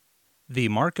The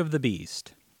Mark of the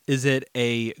Beast. Is it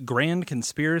a grand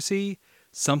conspiracy,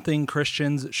 something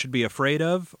Christians should be afraid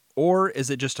of, or is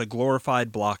it just a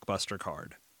glorified blockbuster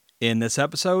card? In this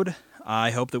episode,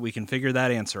 I hope that we can figure that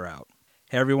answer out.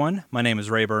 Hey everyone, my name is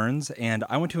Ray Burns, and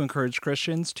I want to encourage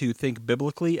Christians to think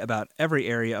biblically about every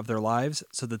area of their lives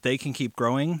so that they can keep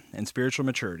growing in spiritual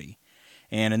maturity.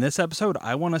 And in this episode,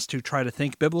 I want us to try to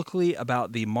think biblically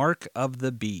about the Mark of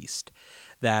the Beast,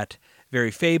 that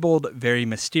very fabled, very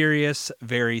mysterious,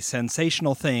 very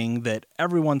sensational thing that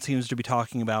everyone seems to be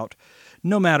talking about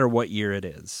no matter what year it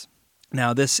is.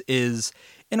 Now, this is,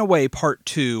 in a way, part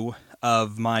 2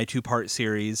 of my 2-part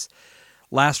series.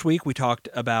 Last week, we talked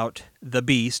about the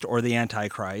Beast, or the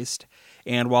Antichrist,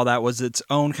 and while that was its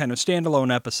own kind of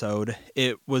standalone episode,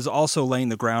 it was also laying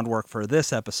the groundwork for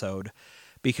this episode,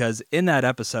 because in that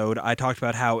episode, I talked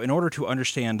about how in order to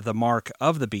understand the mark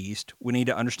of the beast, we need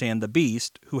to understand the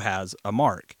beast who has a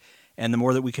mark. And the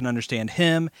more that we can understand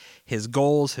him, his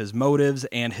goals, his motives,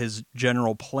 and his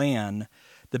general plan,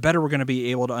 the better we're going to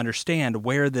be able to understand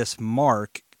where this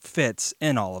mark fits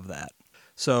in all of that.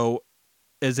 So,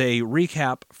 as a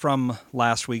recap from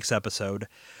last week's episode,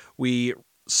 we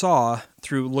saw,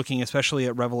 through looking especially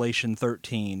at Revelation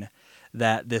 13,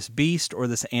 that this beast, or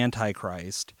this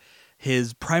Antichrist,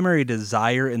 his primary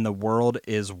desire in the world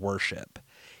is worship.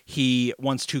 He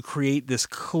wants to create this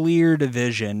clear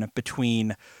division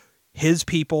between his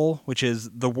people, which is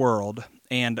the world,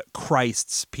 and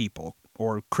Christ's people,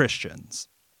 or Christians.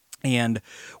 And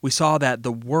we saw that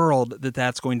the world that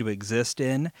that's going to exist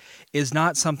in is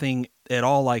not something at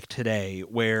all like today,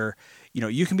 where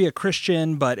you can be a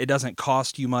Christian, but it doesn't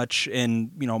cost you much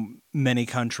in many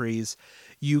countries.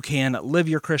 You can live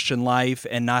your Christian life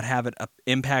and not have it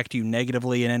impact you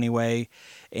negatively in any way.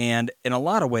 And in a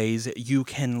lot of ways, you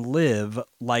can live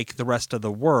like the rest of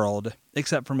the world,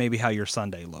 except for maybe how your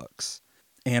Sunday looks.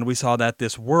 And we saw that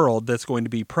this world that's going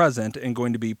to be present and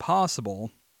going to be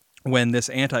possible when this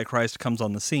Antichrist comes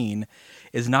on the scene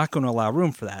is not going to allow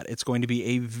room for that. It's going to be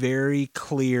a very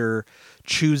clear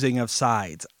choosing of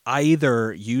sides.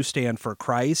 Either you stand for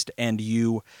Christ and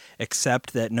you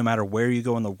accept that no matter where you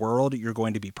go in the world, you're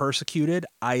going to be persecuted,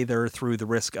 either through the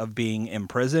risk of being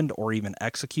imprisoned or even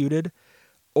executed,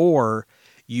 or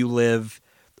you live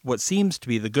what seems to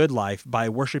be the good life by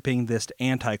worshiping this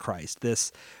Antichrist,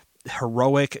 this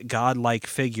heroic, godlike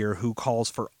figure who calls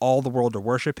for all the world to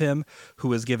worship him,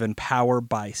 who is given power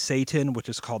by Satan, which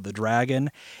is called the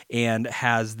dragon, and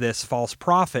has this false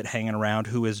prophet hanging around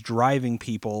who is driving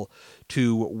people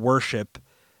to worship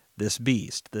this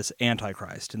beast, this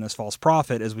Antichrist. And this false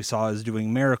prophet, as we saw, is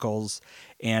doing miracles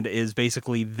and is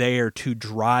basically there to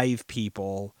drive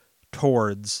people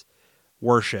towards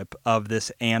worship of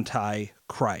this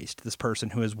Antichrist, this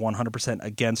person who is 100%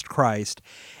 against Christ,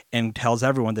 and tells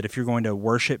everyone that if you're going to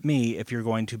worship me, if you're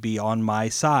going to be on my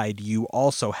side, you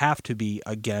also have to be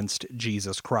against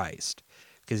Jesus Christ,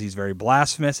 because he's very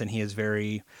blasphemous and he is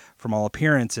very, from all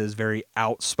appearances, very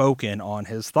outspoken on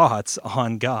his thoughts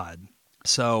on God.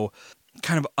 So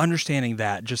kind of understanding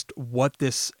that, just what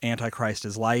this Antichrist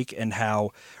is like, and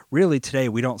how really today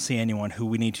we don't see anyone who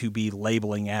we need to be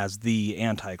labeling as the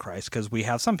Antichrist, because we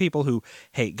have some people who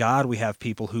hate God, we have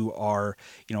people who are,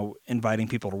 inviting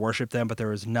people to worship them, but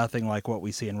there is nothing like what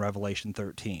we see in Revelation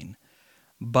 13.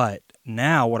 But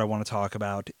now what I want to talk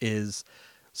about is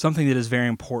something that is very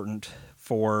important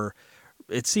for,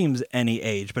 it seems, any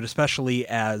age, but especially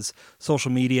as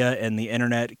social media and the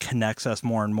internet connects us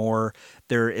more and more,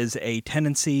 there is a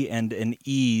tendency and an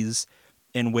ease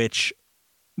in which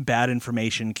bad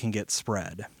information can get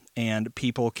spread, and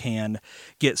people can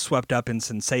get swept up in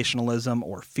sensationalism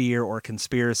or fear or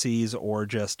conspiracies or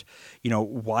just,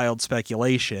 wild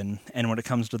speculation. And when it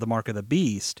comes to the mark of the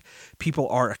beast, people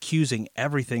are accusing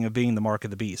everything of being the mark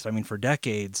of the beast. I mean, for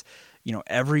decades,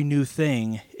 every new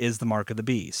thing is the mark of the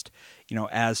beast.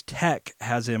 As tech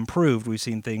has improved, we've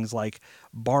seen things like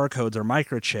barcodes or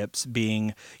microchips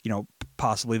being,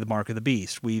 possibly the mark of the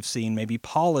beast. We've seen maybe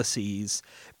policies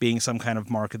being some kind of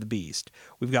mark of the beast.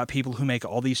 We've got people who make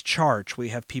all these charts. We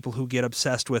have people who get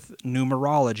obsessed with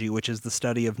numerology, which is the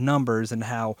study of numbers, and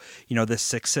how, this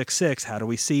 666, how do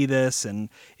we see this and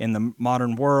in the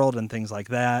modern world and things like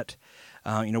that.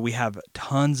 We have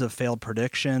tons of failed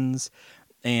predictions.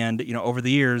 And, over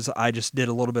the years, I just did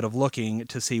a little bit of looking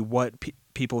to see what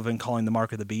people have been calling the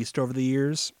mark of the beast over the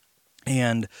years.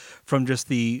 And from just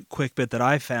the quick bit that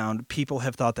I found, people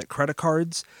have thought that credit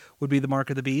cards would be the mark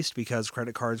of the beast because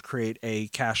credit cards create a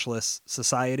cashless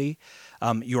society.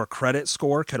 Your credit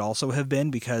score could also have been,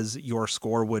 because your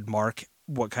score would mark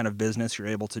what kind of business you're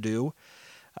able to do.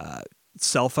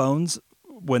 Cell phones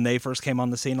when they first came on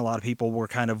the scene, a lot of people were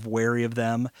kind of wary of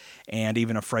them and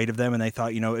even afraid of them. And they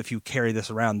thought, if you carry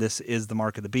this around, this is the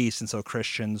mark of the beast. And so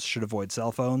Christians should avoid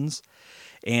cell phones.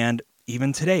 And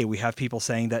even today, we have people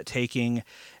saying that taking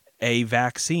a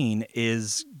vaccine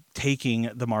is taking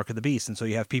the mark of the beast. And so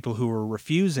you have people who are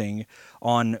refusing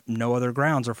on no other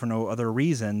grounds or for no other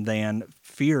reason than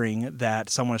fearing that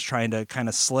someone is trying to kind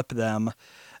of slip them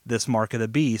this mark of the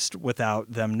beast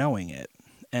without them knowing it.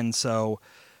 And so,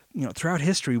 throughout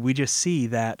history, we just see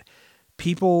that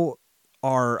people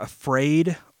are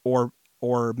afraid or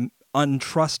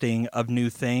untrusting of new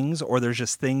things, or there's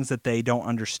just things that they don't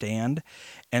understand.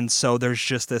 And so there's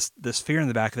just this fear in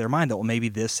the back of their mind that, well, maybe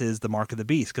this is the mark of the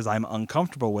beast because I'm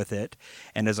uncomfortable with it.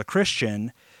 And as a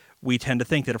Christian, we tend to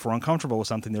think that if we're uncomfortable with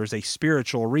something, there's a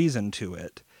spiritual reason to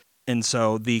it. And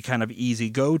so the kind of easy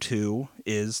go-to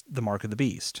is the mark of the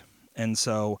beast. And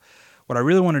so what I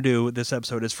really want to do this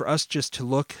episode is for us just to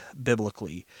look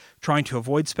biblically, trying to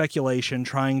avoid speculation,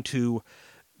 trying to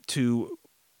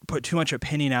put too much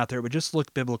opinion out there, but just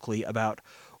look biblically about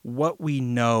what we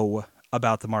know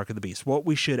about the mark of the beast, what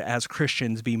we should as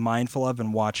Christians be mindful of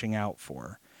and watching out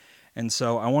for. And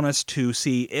so I want us to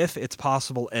see if it's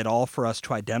possible at all for us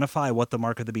to identify what the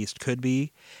mark of the beast could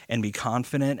be and be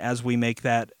confident as we make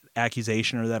that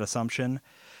accusation or that assumption.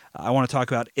 I want to talk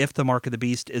about if the mark of the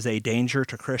beast is a danger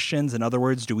to Christians. In other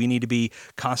words, do we need to be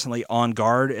constantly on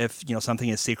guard if something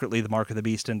is secretly the mark of the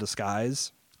beast in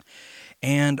disguise?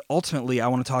 And ultimately, I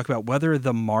want to talk about whether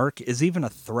the mark is even a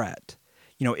threat.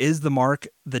 Is the mark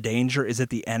the danger? Is it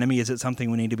the enemy? Is it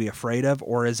something we need to be afraid of?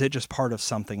 Or is it just part of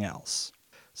something else?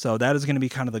 So that is going to be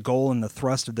kind of the goal and the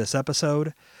thrust of this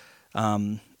episode.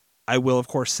 I will, of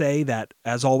course, say that,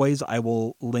 as always, I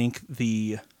will link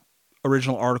the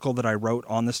original article that I wrote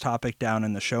on this topic down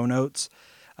in the show notes.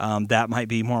 That might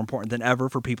be more important than ever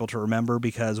for people to remember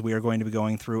because we are going to be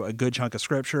going through a good chunk of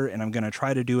scripture, and I'm going to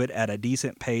try to do it at a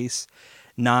decent pace.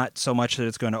 Not so much that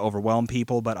it's going to overwhelm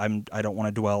people, but I don't want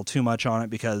to dwell too much on it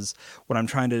because what I'm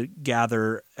trying to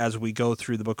gather as we go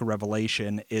through the book of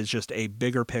Revelation is just a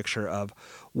bigger picture of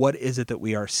what is it that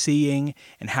we are seeing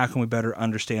and how can we better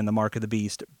understand the mark of the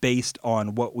beast based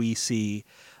on what we see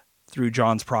through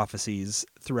John's prophecies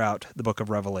throughout the book of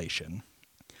Revelation.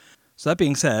 So that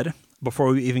being said, before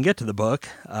we even get to the book,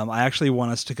 I actually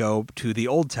want us to go to the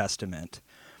Old Testament.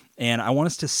 And I want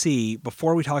us to see,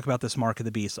 before we talk about this mark of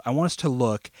the beast, I want us to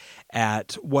look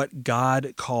at what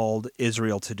God called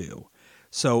Israel to do.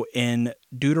 So in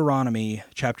Deuteronomy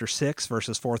chapter 6,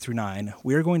 verses 4 through 9,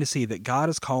 we are going to see that God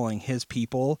is calling his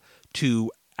people to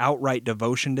outright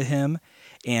devotion to him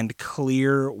and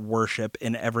clear worship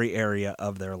in every area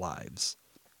of their lives.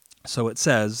 So it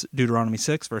says, Deuteronomy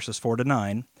 6, verses 4 to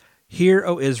 9, "Hear,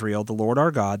 O Israel, the Lord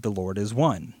our God, the Lord is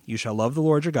one. You shall love the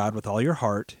Lord your God with all your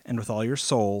heart, and with all your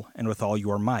soul, and with all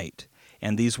your might.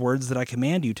 And these words that I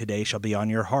command you today shall be on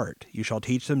your heart. You shall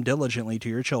teach them diligently to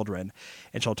your children,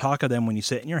 and shall talk of them when you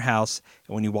sit in your house,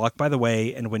 and when you walk by the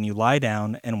way, and when you lie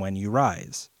down, and when you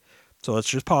rise." So let's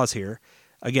just pause here.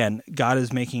 Again, God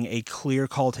is making a clear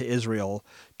call to Israel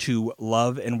to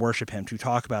love and worship him, to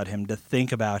talk about him, to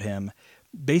think about him,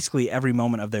 basically every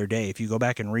moment of their day. If you go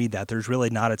back and read that, there's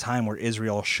really not a time where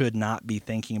Israel should not be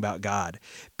thinking about God,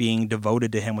 being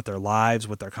devoted to him with their lives,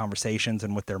 with their conversations,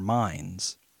 and with their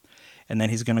minds. And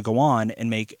then he's going to go on and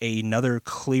make another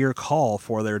clear call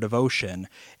for their devotion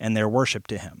and their worship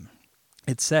to him.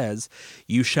 It says,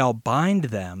 "You shall bind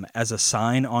them as a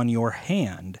sign on your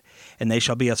hand, and they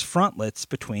shall be as frontlets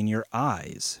between your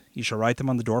eyes. You shall write them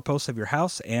on the doorposts of your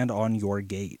house and on your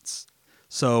gates."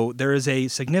 So there is a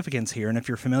significance here, and if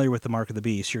you're familiar with the mark of the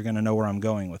beast, you're going to know where I'm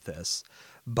going with this.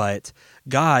 But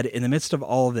God, in the midst of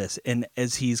all of this, and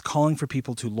as he's calling for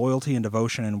people to loyalty and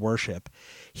devotion and worship,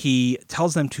 he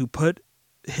tells them to put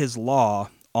his law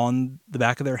on the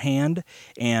back of their hand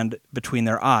and between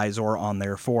their eyes or on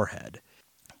their forehead.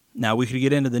 Now, we could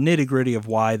get into the nitty-gritty of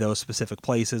why those specific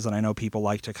places, and I know people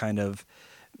like to kind of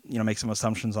make some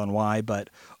assumptions on why, but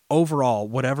overall,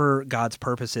 whatever God's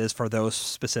purpose is for those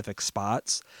specific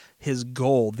spots, his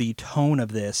goal, the tone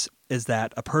of this, is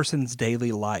that a person's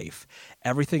daily life,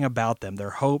 everything about them,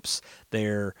 their hopes,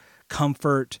 their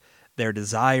comfort, their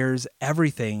desires,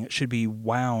 everything should be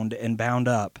wound and bound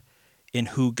up in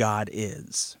who God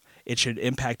is. It should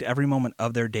impact every moment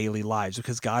of their daily lives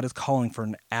because God is calling for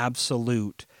an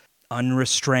absolute,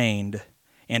 unrestrained,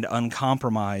 and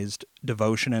uncompromised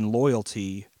devotion and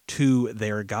loyalty to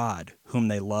their God, whom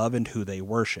they love and who they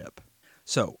worship.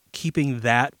 So, keeping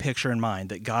that picture in mind,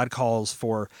 that God calls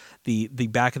for the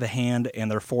back of the hand and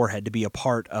their forehead to be a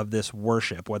part of this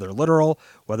worship, whether literal,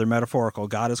 whether metaphorical,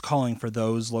 God is calling for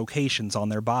those locations on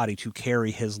their body to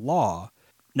carry his law.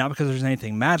 not because there's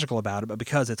anything magical about it, but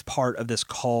because it's part of this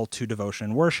call to devotion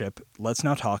and worship. Let's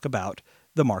now talk about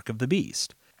the mark of the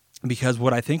beast. Because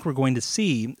what I think we're going to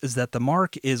see is that the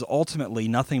mark is ultimately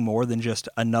nothing more than just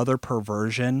another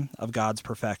perversion of God's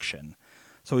perfection.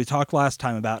 So we talked last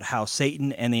time about how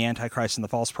Satan and the Antichrist and the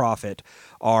false prophet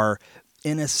are,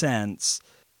 in a sense,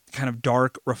 kind of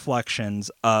dark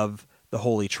reflections of the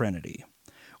Holy Trinity.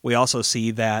 We also see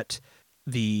that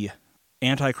the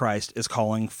Antichrist is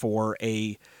calling for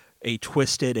a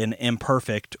twisted and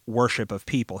imperfect worship of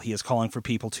people. He is calling for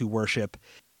people to worship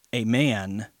a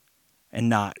man and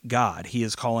not God. He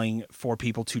is calling for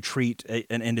people to treat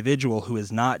an individual who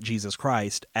is not Jesus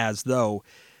Christ as though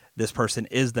this person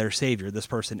is their Savior. This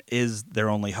person is their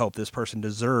only hope. This person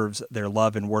deserves their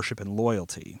love and worship and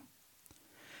loyalty.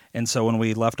 And so when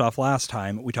we left off last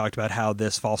time, we talked about how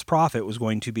this false prophet was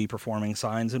going to be performing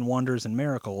signs and wonders and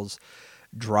miracles,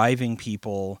 driving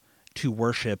people to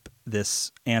worship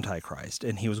this Antichrist,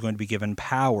 and he was going to be given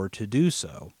power to do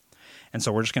so. And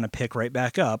so we're just going to pick right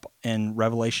back up in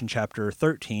Revelation chapter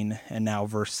 13 and now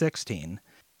verse 16.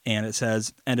 And it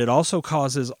says, "And it also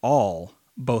causes all,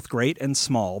 both great and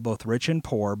small, both rich and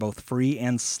poor, both free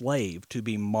and slave, to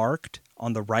be marked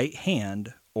on the right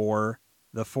hand or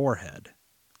the forehead."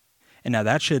 And now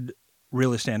that should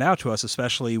really stand out to us,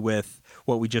 especially with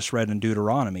what we just read in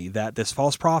Deuteronomy, that this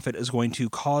false prophet is going to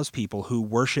cause people who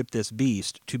worship this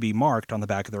beast to be marked on the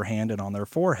back of their hand and on their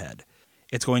forehead.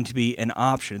 It's going to be an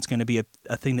option. It's going to be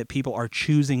a thing that people are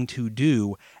choosing to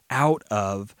do out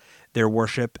of their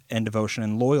worship and devotion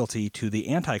and loyalty to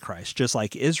the Antichrist, just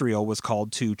like Israel was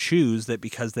called to choose that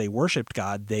because they worshiped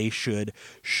God, they should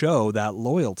show that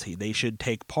loyalty. They should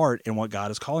take part in what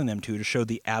God is calling them to show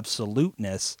the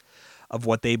absoluteness of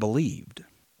what they believed.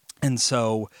 And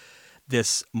so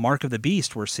this mark of the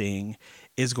beast we're seeing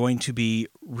is going to be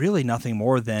really nothing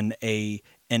more than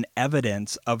an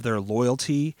evidence of their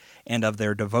loyalty and of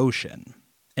their devotion.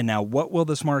 And now what will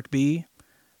this mark be?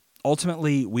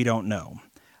 Ultimately, we don't know.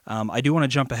 I do want to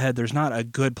jump ahead. There's not a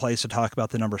good place to talk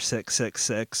about the number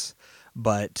 666,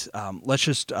 but let's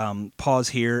just pause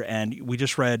here. And we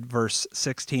just read verse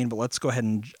 16, but let's go ahead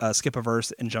and skip a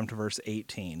verse and jump to verse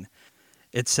 18.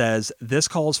 It says, "This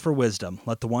calls for wisdom.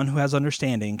 Let the one who has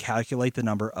understanding calculate the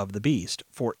number of the beast,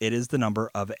 for it is the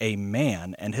number of a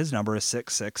man, and his number is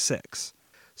 666.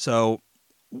 So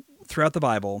throughout the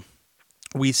Bible,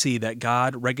 we see that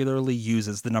God regularly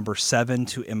uses the number 7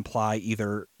 to imply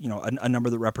either, a number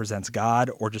that represents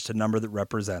God or just a number that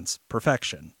represents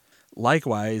perfection.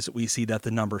 Likewise, we see that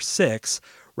the number 6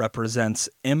 represents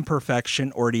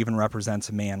imperfection, or it even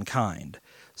represents mankind.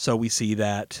 So we see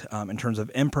that in terms of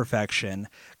imperfection,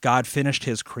 God finished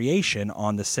his creation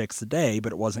on the 6th day,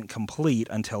 but it wasn't complete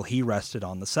until he rested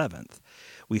on the 7th.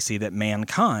 We see that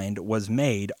mankind was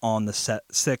made on the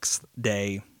 6th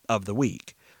day of the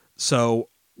week. So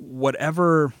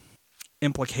whatever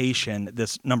implication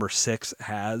this number 6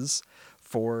 has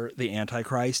for the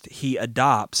Antichrist, he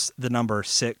adopts the number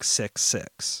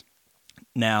 666.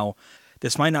 Now,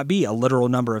 this might not be a literal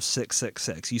number of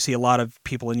 666. You see a lot of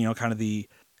people in, kind of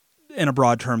in a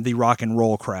broad term, the rock and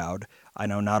roll crowd. I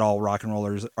know not all rock and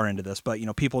rollers are into this, but,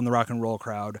 people in the rock and roll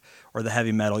crowd or the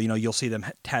heavy metal, you'll see them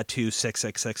tattoo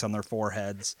 666 on their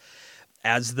foreheads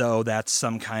as though that's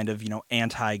some kind of,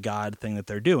 anti-God thing that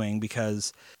they're doing,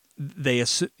 because they,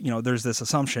 there's this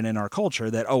assumption in our culture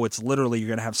that, it's literally you're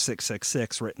going to have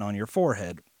 666 written on your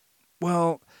forehead.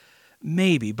 Well,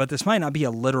 maybe, but this might not be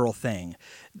a literal thing.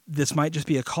 This might just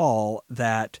be a call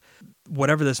that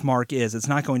whatever this mark is, it's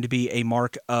not going to be a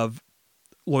mark of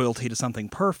loyalty to something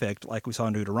perfect like we saw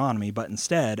in Deuteronomy, but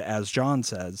instead, as John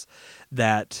says,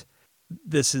 that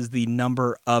this is the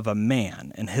number of a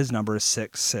man, and his number is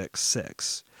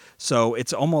 666. So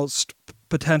it's almost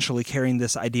potentially carrying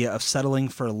this idea of settling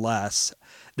for less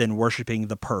than worshiping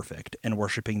the perfect and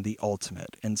worshiping the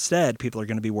ultimate. Instead, people are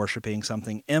going to be worshiping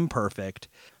something imperfect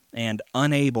and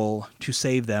unable to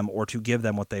save them or to give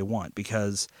them what they want,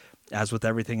 because as with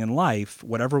everything in life,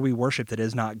 whatever we worship that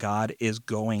is not God is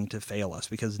going to fail us,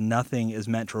 because nothing is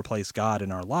meant to replace God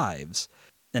in our lives.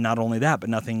 And not only that, but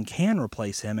nothing can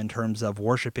replace him in terms of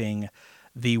worshiping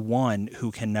the one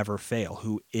who can never fail,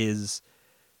 who is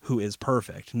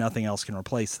perfect. Nothing else can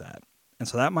replace that. And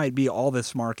so that might be all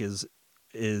this mark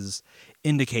is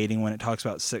indicating when it talks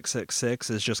about 666,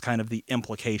 is just kind of the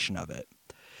implication of it.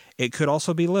 It could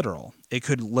also be literal. It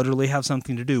could literally have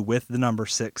something to do with the number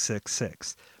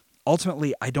 666.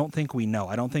 Ultimately, I don't think we know.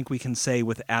 I don't think we can say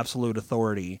with absolute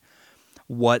authority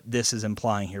what this is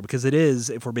implying here, because it is,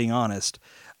 if we're being honest,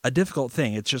 a difficult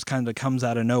thing. It just kind of comes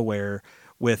out of nowhere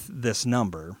with this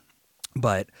number.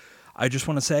 But I just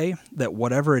want to say that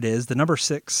whatever it is, the number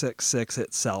 666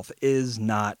 itself is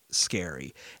not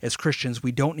scary. As Christians,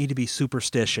 we don't need to be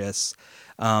superstitious,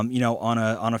 on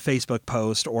a Facebook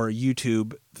post or a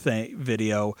YouTube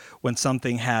video. When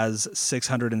something has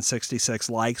 666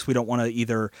 likes, we don't want to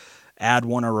either add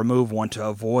one or remove one to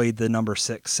avoid the number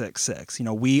 666.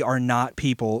 We are not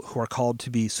people who are called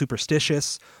to be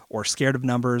superstitious or scared of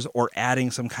numbers or adding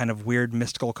some kind of weird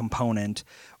mystical component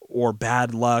or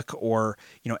bad luck or,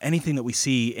 anything that we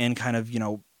see in kind of,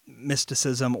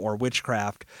 mysticism or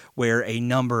witchcraft where a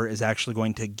number is actually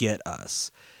going to get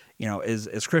us.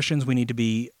 As Christians, we need to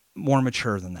be more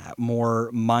mature than that, more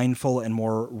mindful and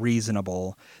more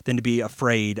reasonable than to be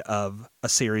afraid of a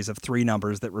series of 3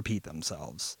 numbers that repeat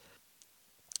themselves.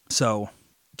 So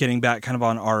getting back kind of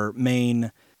on our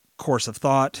main course of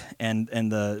thought and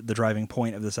the driving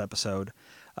point of this episode,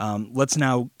 let's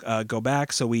now go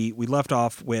back. So we left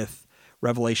off with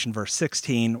Revelation verse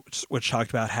 16, which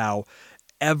talked about how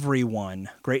everyone,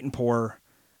 great and poor,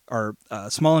 or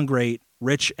small and great,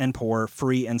 rich and poor,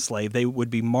 free and slave, they would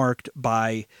be marked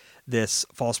by this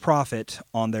false prophet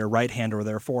on their right hand or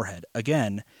their forehead.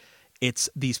 Again, it's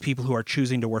these people who are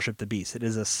choosing to worship the beast. It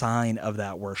is a sign of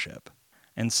that worship.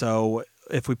 And so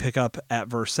if we pick up at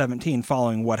verse 17,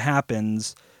 following what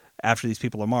happens after these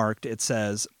people are marked, it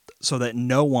says, so that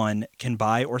no one can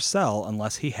buy or sell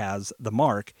unless he has the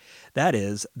mark, that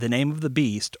is, the name of the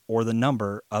beast or the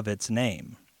number of its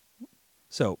name.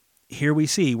 So here we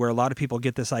see where a lot of people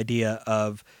get this idea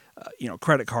of,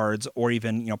 credit cards or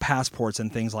even, passports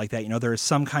and things like that. There is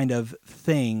some kind of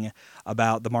thing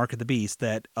about the mark of the beast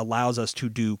that allows us to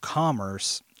do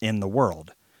commerce in the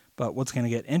world. But what's going to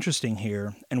get interesting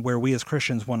here, and where we as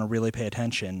Christians want to really pay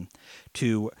attention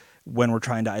to when we're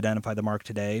trying to identify the mark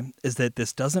today, is that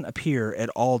this doesn't appear at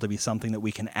all to be something that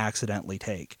we can accidentally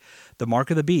take. The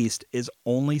mark of the beast is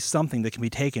only something that can be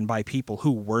taken by people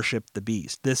who worship the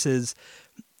beast. This is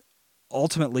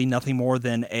ultimately nothing more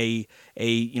than a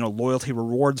loyalty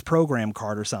rewards program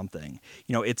card or something.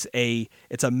 It's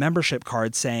a membership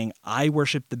card saying, I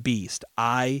worship the beast.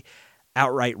 I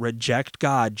outright reject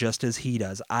God just as he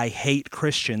does. I hate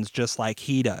Christians just like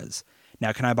he does.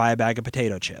 Now, can I buy a bag of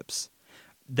potato chips?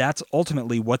 That's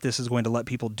ultimately what this is going to let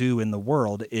people do in the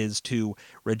world, is to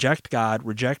reject God,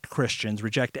 reject Christians,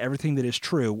 reject everything that is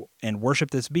true, and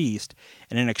worship this beast.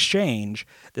 And in exchange,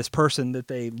 this person that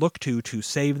they look to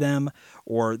save them,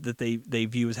 or that they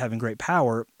view as having great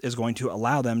power, is going to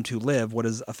allow them to live what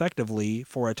is effectively,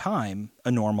 for a time,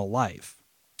 a normal life.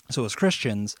 So as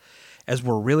Christians, as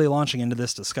we're really launching into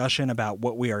this discussion about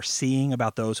what we are seeing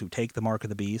about those who take the mark of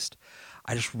the beast,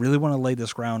 I just really want to lay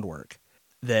this groundwork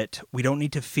that we don't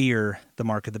need to fear the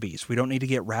mark of the beast. We don't need to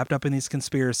get wrapped up in these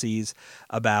conspiracies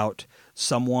about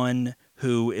someone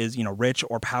who is, rich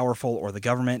or powerful, or the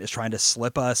government is trying to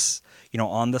slip us,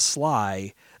 on the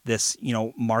sly, this,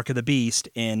 mark of the beast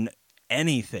in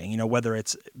anything, whether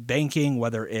it's banking,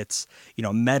 whether it's,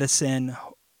 medicine,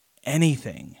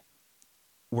 anything.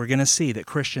 We're going to see that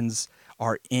Christians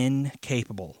are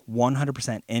incapable,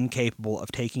 100% incapable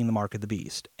of taking the mark of the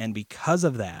beast. And because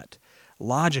of that,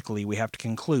 logically, we have to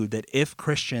conclude that if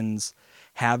Christians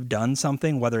have done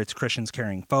something, whether it's Christians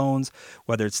carrying phones,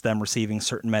 whether it's them receiving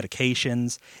certain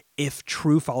medications, if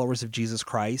true followers of Jesus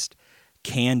Christ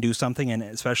can do something, and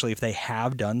especially if they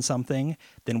have done something,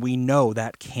 then we know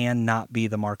that cannot be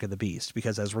the mark of the beast.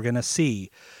 Because as we're going to see,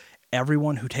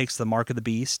 everyone who takes the mark of the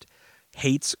beast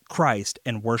hates Christ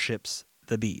and worships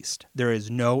the beast. There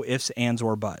is no ifs, ands,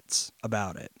 or buts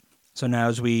about it. So now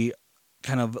as we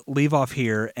kind of leave off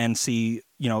here and see,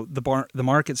 the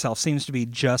mark itself seems to be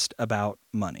just about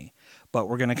money. But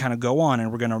we're going to kind of go on,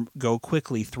 and we're going to go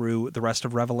quickly through the rest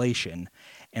of Revelation,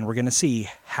 and we're going to see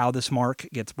how this mark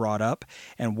gets brought up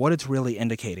and what it's really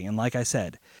indicating. And like I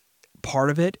said, part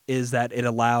of it is that it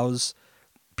allows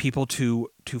people to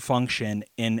function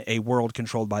in a world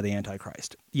controlled by the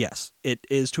Antichrist. Yes, it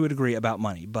is to a degree about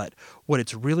money, but what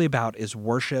it's really about is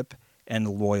worship and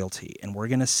loyalty. And we're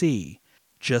going to see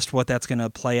just what that's going to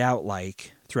play out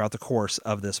like throughout the course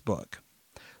of this book.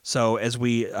 So as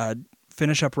we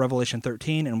finish up Revelation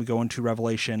 13 and we go into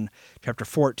Revelation chapter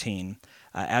 14,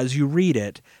 as you read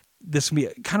it, this can be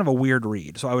kind of a weird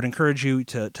read. So I would encourage you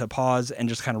to pause and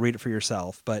just kind of read it for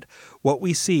yourself. But what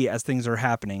we see as things are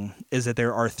happening is that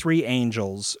there are 3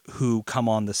 angels who come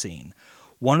on the scene.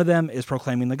 One of them is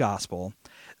proclaiming the gospel.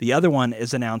 The other one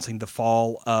is announcing the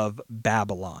fall of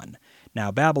Babylon. Now,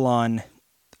 Babylon,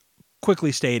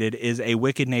 quickly stated, is a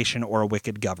wicked nation or a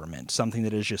wicked government, something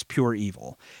that is just pure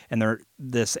evil. And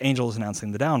this angel is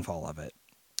announcing the downfall of it.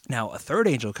 Now, a third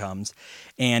angel comes,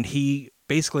 and he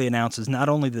basically announces not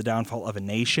only the downfall of a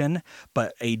nation,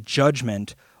 but a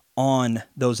judgment on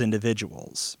those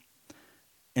individuals.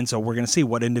 And so we're going to see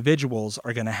what individuals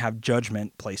are going to have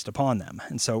judgment placed upon them.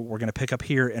 And so we're going to pick up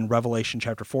here in Revelation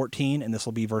chapter 14, and this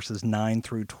will be verses 9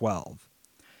 through 12.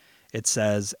 It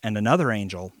says, "And another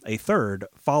angel, a third,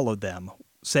 followed them,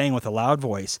 saying with a loud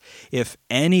voice, 'If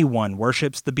anyone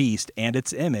worships the beast and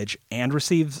its image and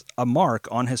receives a mark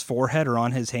on his forehead or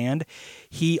on his hand,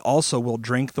 he also will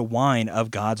drink the wine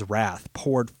of God's wrath,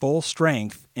 poured full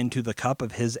strength into the cup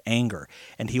of his anger,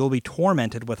 and he will be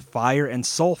tormented with fire and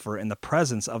sulfur in the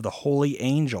presence of the holy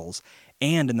angels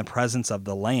and in the presence of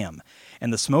the Lamb.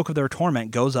 And the smoke of their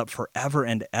torment goes up forever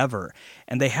and ever.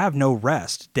 And they have no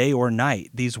rest, day or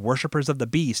night, these worshippers of the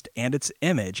beast and its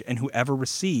image, and whoever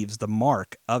receives the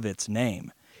mark of its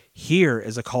name.' Here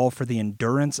is a call for the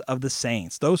endurance of the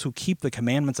saints, those who keep the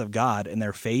commandments of God and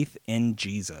their faith in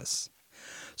Jesus."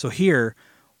 So here,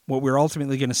 what we're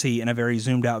ultimately going to see in a very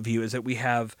zoomed out view is that we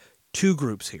have two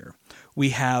groups here.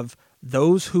 We have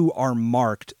those who are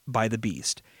marked by the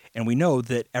beast. And we know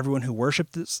that everyone who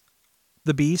worships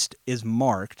the beast is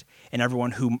marked, and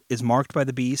everyone who is marked by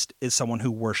the beast is someone who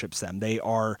worships them. They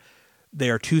are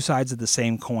two sides of the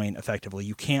same coin, effectively.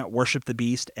 You can't worship the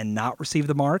beast and not receive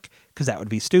the mark, because that would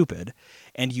be stupid.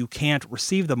 And you can't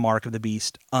receive the mark of the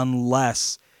beast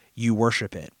unless you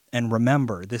worship it. And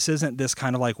remember, this isn't this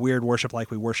kind of like weird worship like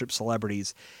we worship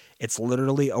celebrities. It's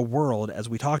literally a world, as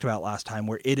we talked about last time,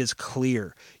 where it is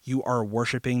clear you are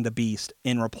worshiping the beast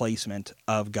in replacement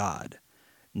of God.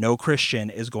 No Christian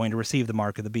is going to receive the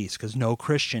mark of the beast because no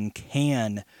Christian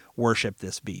can worship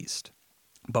this beast.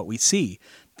 But we see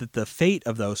that the fate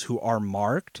of those who are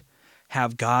marked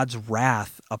have God's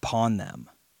wrath upon them.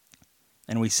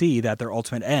 And we see that their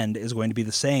ultimate end is going to be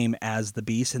the same as the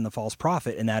beast and the false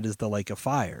prophet, and that is the lake of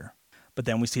fire. But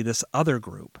then we see this other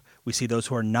group. We see those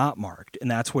who are not marked, and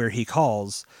that's where he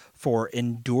calls for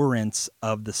endurance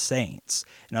of the saints.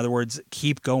 In other words,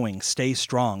 keep going, stay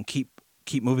strong, keep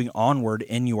moving onward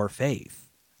in your faith.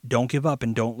 Don't give up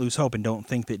and don't lose hope and don't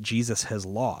think that Jesus has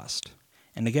lost.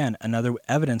 And again, another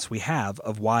evidence we have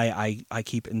of why I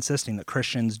keep insisting that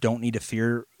Christians don't need to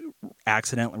fear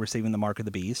accidentally receiving the mark of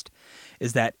the beast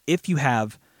is that if you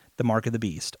have the mark of the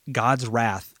beast, God's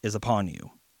wrath is upon you.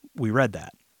 We read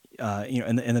that,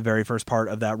 in the very first part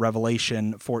of that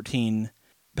Revelation 14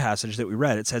 passage that we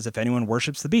read. It says, "If anyone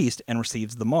worships the beast and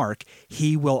receives the mark,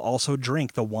 he will also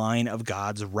drink the wine of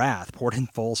God's wrath, poured in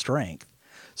full strength."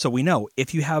 So we know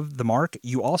if you have the mark,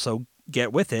 you also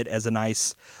get with it as a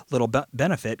nice little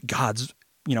benefit God's,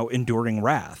 enduring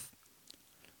wrath.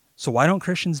 So why don't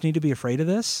Christians need to be afraid of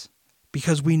this?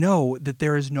 Because we know that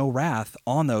there is no wrath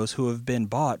on those who have been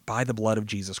bought by the blood of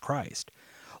Jesus Christ.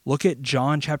 Look at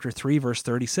John chapter 3, verse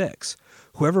 36.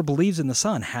 "Whoever believes in the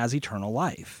Son has eternal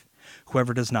life.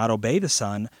 Whoever does not obey the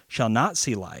Son shall not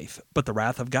see life, but the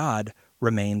wrath of God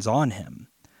remains on him."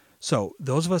 So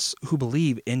those of us who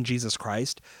believe in Jesus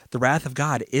Christ, the wrath of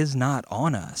God is not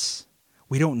on us.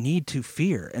 We don't need to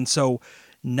fear. And so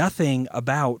nothing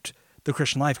about the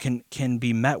Christian life can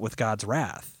be met with God's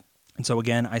wrath. And so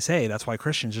again, I say that's why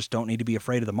Christians just don't need to be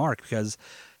afraid of the mark, because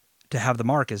to have the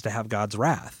mark is to have God's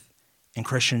wrath. And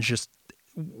Christians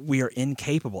we are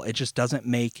incapable. It just doesn't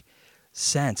make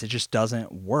sense. It just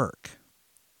doesn't work.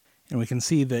 And we can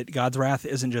see that God's wrath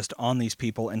isn't just on these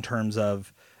people in terms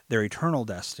of their eternal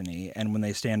destiny and when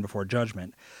they stand before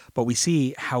judgment, but we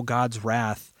see how God's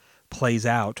wrath plays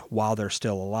out while they're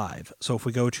still alive. So if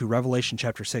we go to Revelation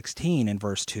chapter 16 in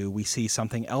verse 2, we see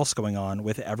something else going on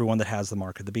with everyone that has the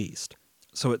mark of the beast.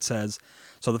 So it says,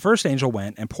 "So the first angel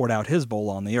went and poured out his bowl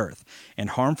on the earth, and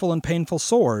harmful and painful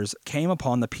sores came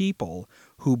upon the people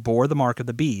who bore the mark of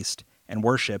the beast and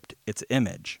worshipped its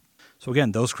image." So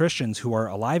again, those Christians who are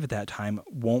alive at that time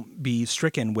won't be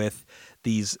stricken with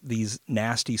these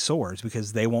nasty sores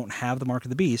because they won't have the mark of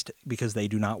the beast because they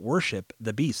do not worship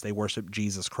the beast. They worship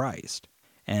Jesus Christ.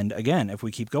 And again, if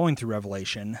we keep going through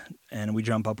Revelation and we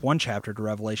jump up one chapter to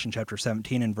Revelation chapter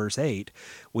 17 and verse 8,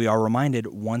 we are reminded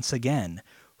once again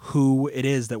who it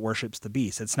is that worships the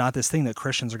beast. It's not this thing that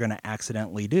Christians are going to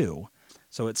accidentally do.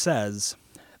 So it says,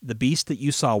 "The beast that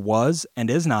you saw was and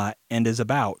is not and is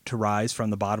about to rise from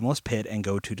the bottomless pit and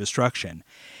go to destruction.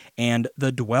 And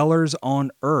the dwellers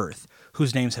on earth,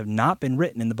 whose names have not been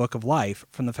written in the book of life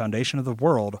from the foundation of the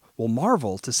world, will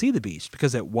marvel to see the beast,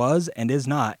 because it was and is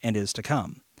not and is to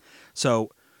come."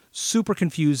 So super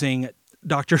confusing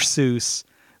Dr. Seuss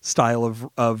style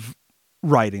of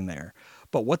writing there.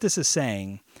 But what this is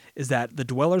saying is that the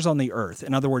dwellers on the earth,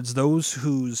 in other words, those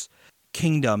whose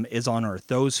kingdom is on earth,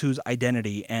 those whose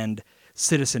identity and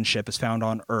citizenship is found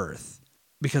on earth,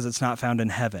 because it's not found in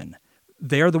heaven,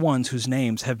 they are the ones whose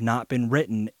names have not been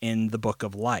written in the book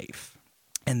of life.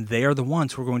 and they are the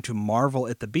ones who are going to marvel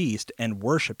at the beast and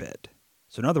worship it.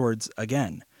 So in other words,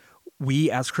 again,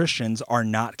 we as Christians are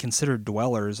not considered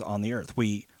dwellers on the earth.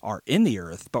 We are in the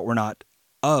earth, but we're not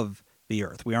of the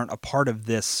earth. We aren't a part of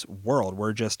this world.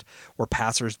 We're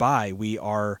passersby. We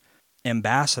are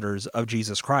ambassadors of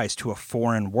Jesus Christ to a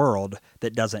foreign world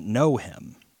that doesn't know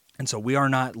him. And so we are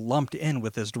not lumped in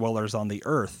with this dwellers on the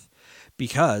earth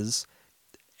because,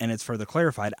 and it's further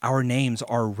clarified, our names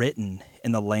are written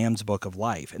in the Lamb's Book of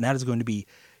Life. And that is going to be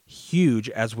huge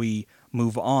as we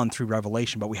move on through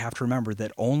Revelation. But we have to remember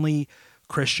that only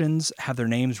Christians have their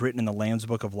names written in the Lamb's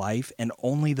Book of Life, and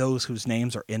only those whose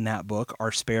names are in that book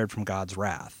are spared from God's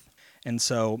wrath. And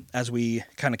so as we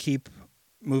kind of keep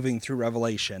moving through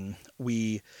Revelation,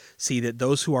 we see that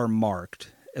those who are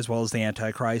marked, as well as the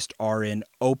Antichrist, are in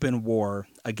open war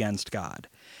against God.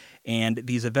 And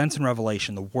these events in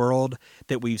Revelation, the world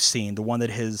that we've seen, the one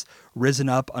that has risen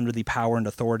up under the power and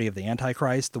authority of the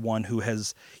Antichrist, the one who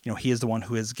has, he is the one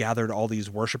who has gathered all these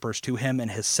worshipers to him and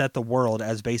has set the world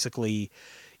as basically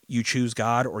you choose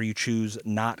God or you choose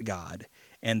not God.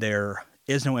 And there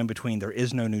is no in between. There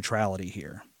is no neutrality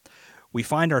here. We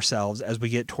find ourselves, as we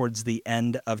get towards the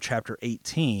end of chapter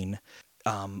 18,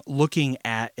 looking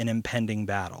at an impending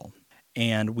battle.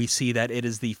 And we see that it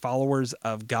is the followers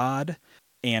of God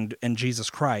and Jesus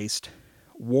Christ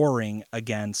warring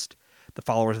against the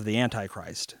followers of the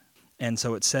Antichrist. And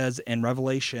so it says in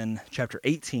Revelation chapter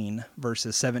 18,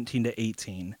 verses 17 to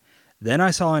 18, "Then I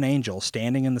saw an angel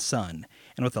standing in the sun,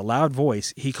 and with a loud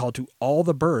voice he called to all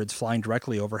the birds flying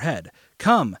directly overhead,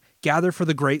 'Come, gather for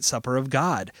the great supper of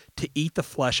God, to eat the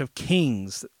flesh of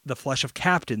kings, the flesh of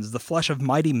captains, the flesh of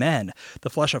mighty men, the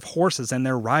flesh of horses and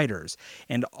their riders,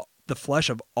 and the flesh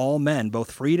of all men,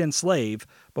 both freed and slave,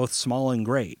 both small and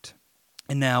great.'"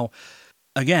 And now,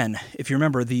 again, if you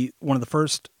remember, the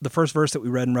first verse that we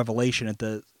read in Revelation at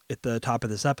the top of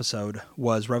this episode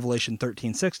was Revelation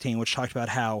 13:16, which talked about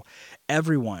how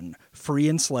everyone, free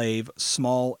and slave,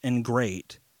 small and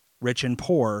great, rich and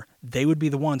poor, they would be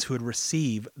the ones who would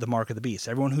receive the mark of the beast.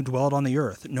 Everyone who dwelled on the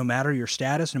earth, no matter your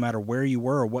status, no matter where you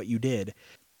were or what you did,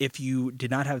 if you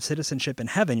did not have citizenship in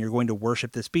heaven, you're going to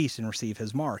worship this beast and receive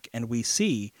his mark. And we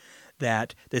see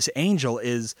that this angel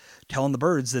is telling the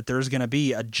birds that there's going to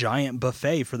be a giant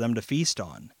buffet for them to feast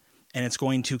on. And it's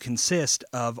going to consist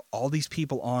of all these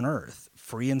people on earth,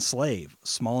 free and slave,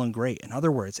 small and great. In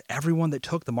other words, everyone that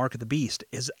took the mark of the beast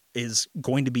is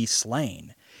going to be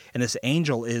slain. And this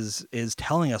angel is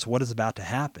telling us what is about to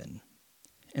happen.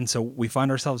 And so we find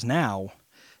ourselves now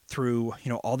through,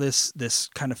 all this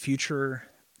kind of future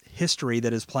history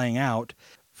that is playing out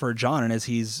for John, and as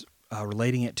he's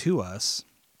relating it to us,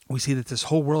 we see that this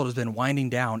whole world has been winding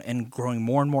down and growing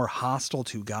more and more hostile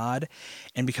to God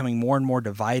and becoming more and more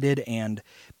divided and,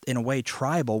 in a way,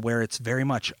 tribal, where it's very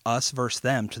much us versus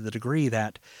them, to the degree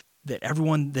that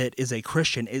everyone that is a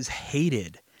Christian is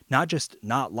hated, not just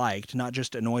not liked, not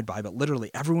just annoyed by, but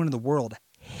literally everyone in the world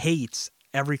hates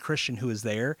every Christian who is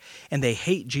there, and they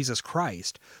hate Jesus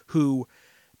Christ, who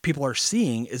people are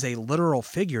seeing is a literal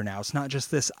figure now. It's not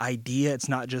just this idea. It's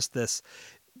not just this,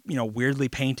 weirdly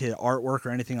painted artwork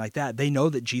or anything like that. They know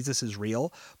that Jesus is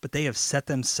real, but they have set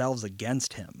themselves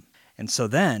against him. And so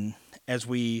then, as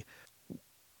we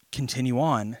continue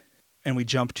on and we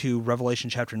jump to Revelation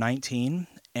chapter 19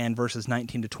 and verses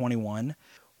 19 to 21,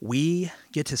 we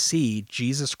get to see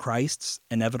Jesus Christ's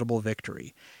inevitable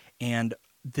victory. And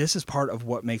this is part of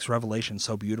what makes Revelation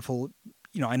so beautiful.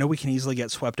 I know we can easily get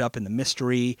swept up in the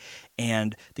mystery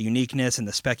and the uniqueness and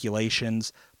the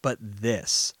speculations, but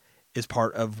this is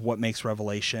part of what makes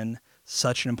Revelation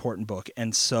such an important book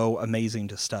and so amazing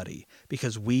to study,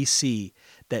 because we see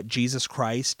that Jesus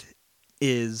Christ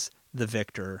is the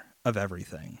victor of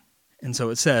everything. And so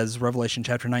it says, Revelation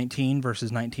chapter 19,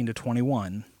 verses 19 to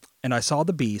 21, "And I saw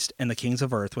the beast and the kings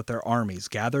of earth with their armies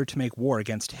gathered to make war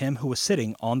against him who was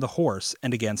sitting on the horse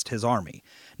and against his army."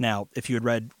 Now, if you had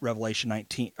read Revelation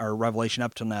 19 or Revelation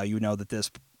up till now, you know that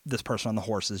this person on the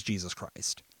horse is Jesus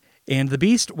Christ. "And the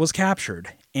beast was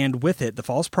captured, and with it the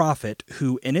false prophet,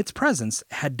 who in its presence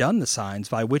had done the signs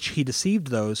by which he deceived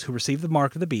those who received the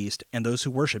mark of the beast and those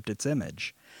who worshipped its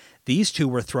image. These two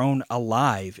were thrown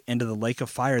alive into the lake of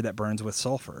fire that burns with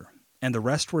sulfur. And the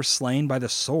rest were slain by the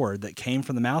sword that came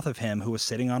from the mouth of him who was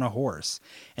sitting on a horse,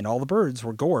 and all the birds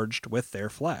were gorged with their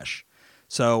flesh."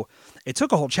 So it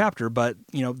took a whole chapter, but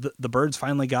the birds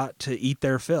finally got to eat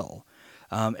their fill.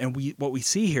 And what we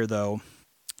see here, though,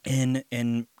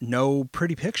 in no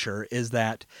pretty picture, is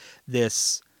that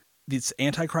this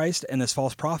Antichrist and this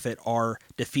false prophet are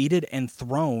defeated and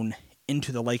thrown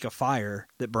into the lake of fire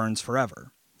that burns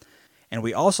forever. And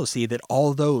we also see that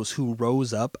all those who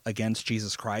rose up against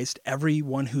Jesus Christ,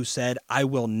 everyone who said, I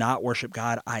will not worship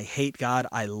God, I hate God,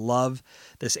 I love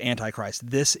this Antichrist,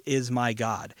 this is my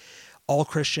God. All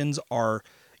Christians are,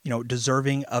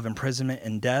 deserving of imprisonment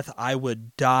and death. I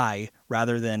would die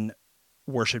rather than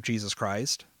worship Jesus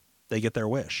Christ. They get their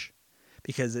wish.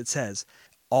 Because it says,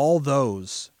 all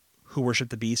those who worship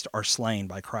the beast are slain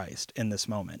by Christ in this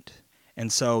moment.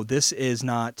 And so this is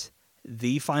not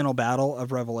the final battle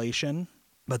of Revelation,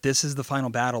 but this is the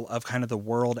final battle of kind of the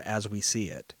world as we see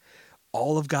it.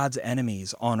 All of God's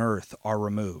enemies on earth are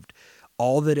removed.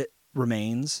 All that it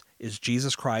remains is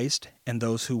Jesus Christ and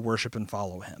those who worship and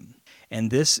follow him.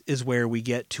 And this is where we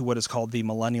get to what is called the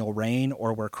millennial reign,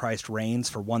 or where Christ reigns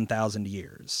for 1,000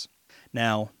 years.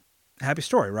 Now, happy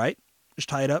story, right? Just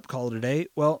tie it up, call it a day?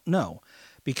 Well, no,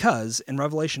 because in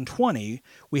Revelation 20,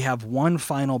 we have one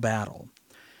final battle.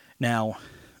 Now,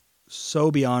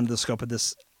 so beyond the scope of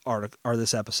this article or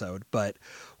this episode, but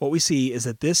what we see is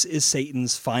that this is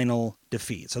Satan's final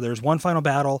defeat. So there's one final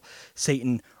battle.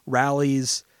 Satan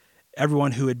rallies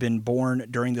everyone who had been born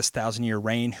during this 1,000-year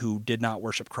reign who did not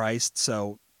worship Christ.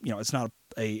 So, it's not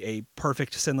a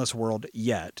perfect, sinless world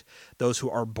yet. Those who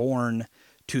are born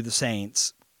to the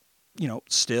saints,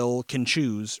 still can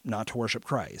choose not to worship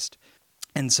Christ.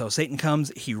 And so Satan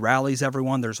comes, he rallies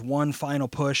everyone. There's one final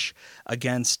push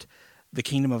against the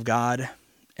kingdom of God,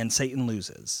 and Satan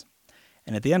loses.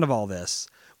 And at the end of all this,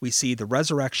 we see the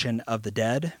resurrection of the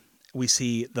dead. We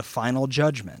see the final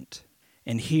judgment.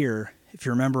 And here, if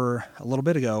you remember a little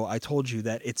bit ago, I told you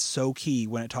that it's so key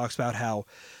when it talks about how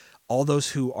all those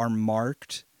who are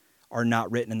marked are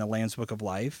not written in the Lamb's Book of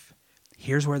Life.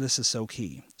 Here's where this is so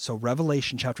key. So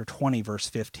Revelation chapter 20, verse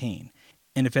 15.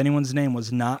 And if anyone's name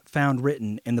was not found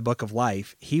written in the book of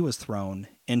life, he was thrown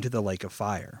into the lake of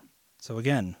fire. So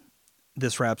again,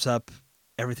 this wraps up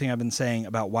everything I've been saying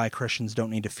about why Christians don't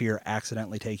need to fear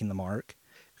accidentally taking the mark.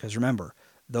 Because remember,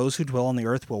 those who dwell on the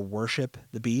earth will worship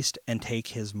the beast and take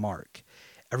his mark.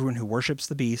 Everyone who worships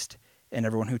the beast and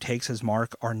everyone who takes his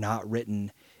mark are not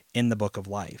written in the book of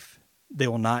life. They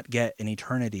will not get an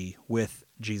eternity with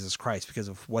Jesus Christ because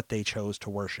of what they chose to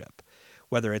worship.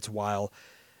 Whether it's while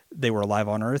they were alive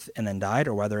on earth and then died,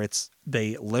 or whether it's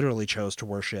they literally chose to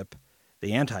worship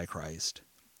the Antichrist.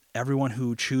 Everyone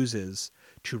who chooses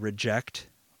to reject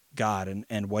God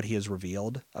and what he has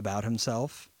revealed about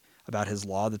himself, about his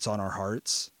law that's on our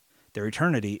hearts, their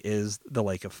eternity is the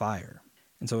lake of fire.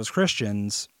 And so as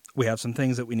Christians, we have some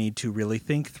things that we need to really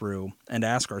think through and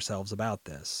ask ourselves about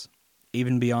this,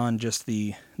 even beyond just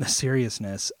the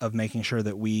seriousness of making sure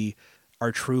that we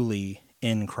are truly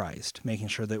in Christ, making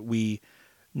sure that we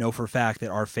know for a fact that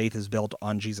our faith is built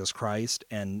on Jesus Christ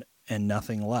and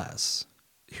nothing less.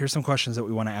 Here's some questions that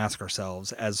we want to ask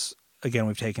ourselves as, again,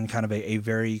 we've taken kind of a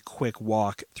very quick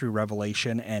walk through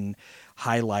Revelation and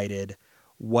highlighted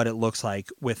what it looks like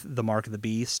with the mark of the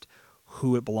beast,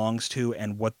 who it belongs to,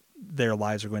 and what their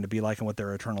lives are going to be like and what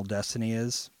their eternal destiny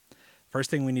is. First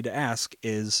thing we need to ask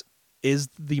is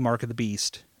the mark of the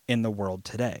beast in the world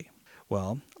today?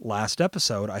 Well, last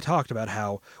episode, I talked about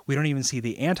how we don't even see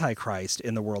the Antichrist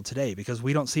in the world today because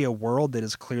we don't see a world that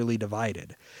is clearly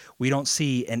divided. We don't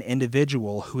see an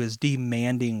individual who is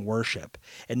demanding worship.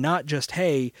 And not just,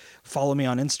 hey, follow me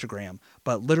on Instagram,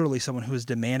 but literally someone who is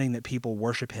demanding that people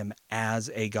worship him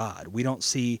as a god. We don't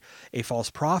see a false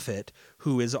prophet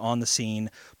who is on the scene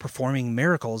performing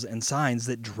miracles and signs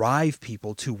that drive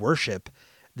people to worship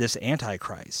this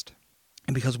Antichrist.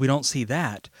 And because we don't see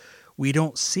that, we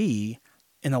don't see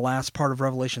in the last part of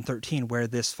Revelation 13 where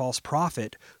this false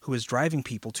prophet who is driving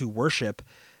people to worship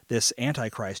this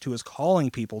Antichrist, who is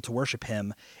calling people to worship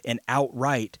him in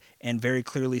outright and very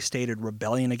clearly stated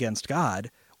rebellion against God,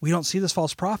 we don't see this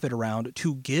false prophet around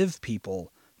to give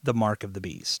people the mark of the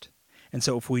beast. And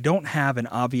so if we don't have an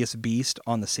obvious beast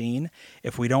on the scene,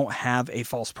 if we don't have a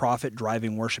false prophet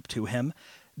driving worship to him,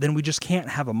 then we just can't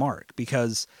have a mark,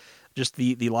 because just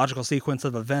the logical sequence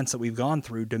of events that we've gone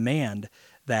through demand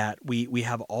that we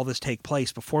have all this take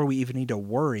place before we even need to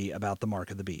worry about the mark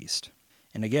of the beast.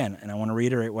 And again, and I want to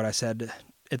reiterate what I said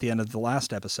at the end of the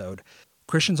last episode,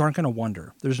 Christians aren't going to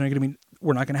wonder. We're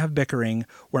not going to have bickering.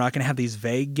 We're not going to have these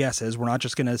vague guesses. We're not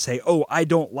just going to say, oh, I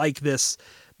don't like this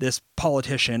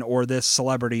politician or this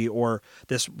celebrity or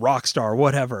this rock star,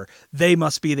 whatever. They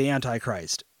must be the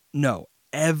Antichrist. No,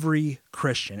 every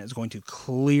Christian is going to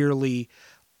clearly,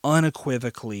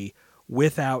 unequivocally,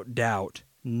 without doubt,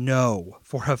 know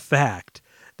for a fact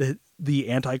that the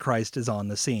Antichrist is on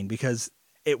the scene, because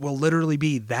it will literally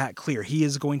be that clear. He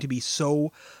is going to be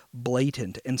so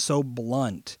blatant and so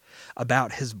blunt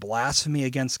about his blasphemy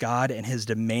against God and his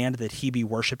demand that he be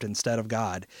worshipped instead of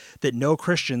God, that no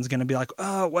Christian's going to be like,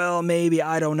 oh, well, maybe,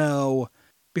 I don't know,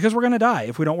 because we're going to die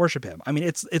if we don't worship him. I mean,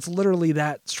 it's literally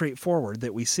that straightforward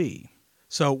that we see.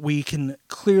 So we can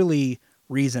clearly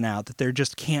reason out that there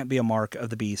just can't be a mark of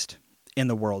the beast in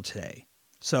the world today.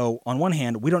 So on one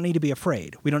hand, we don't need to be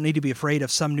afraid. We don't need to be afraid of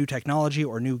some new technology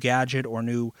or new gadget or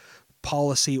new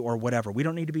policy or whatever. We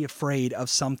don't need to be afraid of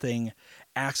something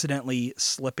accidentally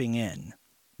slipping in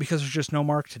because there's just no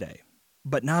mark today.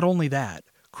 But not only that,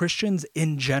 Christians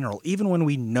in general, even when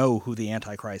we know who the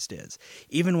Antichrist is,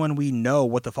 even when we know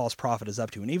what the false prophet is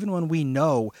up to, and even when we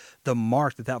know the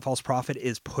mark that that false prophet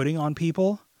is putting on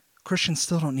people, Christians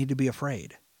still don't need to be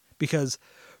afraid. Because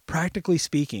practically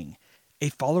speaking, a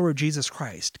follower of Jesus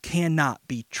Christ cannot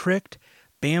be tricked,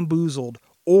 bamboozled,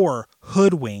 or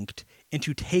hoodwinked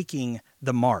into taking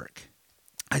the mark.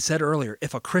 I said earlier,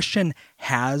 if a Christian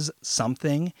has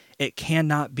something, it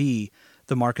cannot be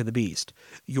the mark of the beast.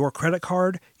 Your credit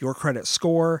card, your credit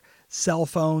score, cell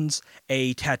phones,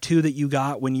 a tattoo that you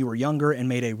got when you were younger and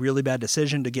made a really bad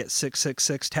decision to get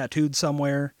 666 tattooed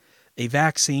somewhere, a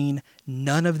vaccine,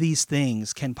 none of these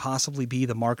things can possibly be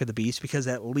the mark of the beast because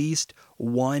at least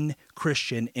one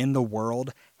Christian in the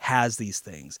world has these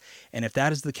things. And if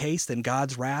that is the case, then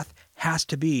God's wrath has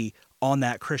to be on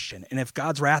that Christian. And if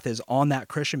God's wrath is on that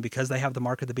Christian because they have the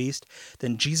mark of the beast,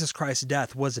 then Jesus Christ's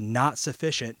death was not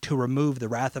sufficient to remove the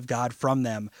wrath of God from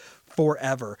them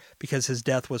forever because his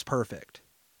death was perfect.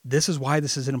 This is why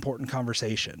this is an important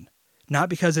conversation. Not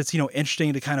because it's,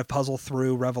 interesting to kind of puzzle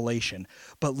through Revelation,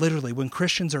 but literally when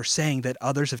Christians are saying that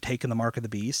others have taken the mark of the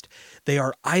beast, they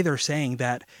are either saying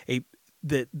that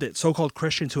that so-called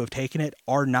Christians who have taken it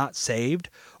are not saved,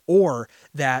 or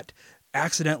that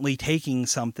accidentally taking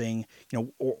something,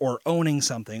 or owning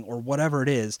something or whatever it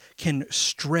is can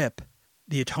strip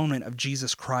the atonement of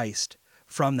Jesus Christ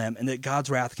from them, and that God's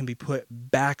wrath can be put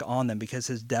back on them because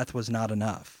his death was not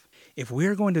enough. If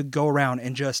we're going to go around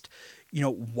and just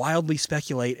wildly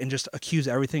speculate and just accuse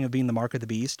everything of being the mark of the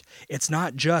beast, it's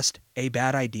not just a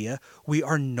bad idea. We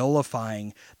are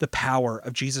nullifying the power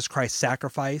of Jesus Christ's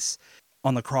sacrifice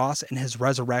on the cross and his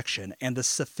resurrection and the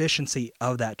sufficiency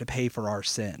of that to pay for our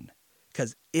sin.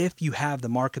 Because if you have the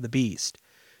mark of the beast,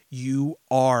 you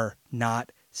are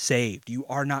not saved. You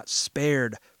are not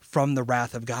spared from the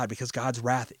wrath of God because God's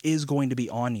wrath is going to be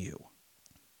on you.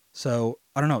 So,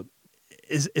 I don't know.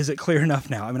 Is it clear enough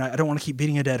now? I mean, I don't want to keep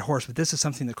beating a dead horse, but this is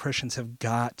something that Christians have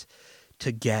got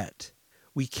to get.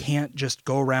 We can't just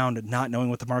go around not knowing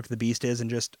what the mark of the beast is and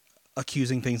just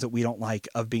accusing things that we don't like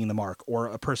of being the mark, or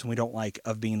a person we don't like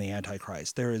of being the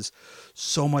Antichrist. There is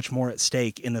so much more at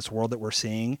stake in this world that we're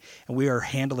seeing, and we are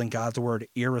handling God's word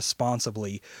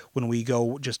irresponsibly when we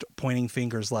go just pointing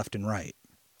fingers left and right.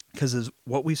 Because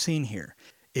what we've seen here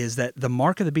is that the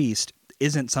mark of the beast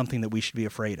isn't something that we should be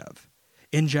afraid of.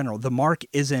 In general, the mark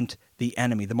isn't the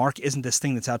enemy. The mark isn't this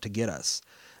thing that's out to get us.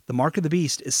 The mark of the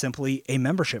beast is simply a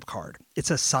membership card.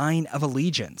 It's a sign of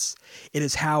allegiance. It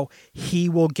is how he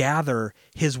will gather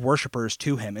his worshipers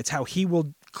to him. It's how he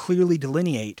will clearly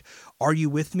delineate, are you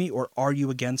with me or are you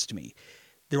against me?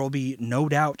 There will be no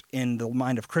doubt in the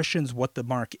mind of Christians what the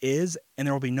mark is, and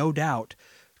there will be no doubt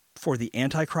for the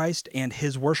Antichrist and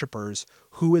his worshipers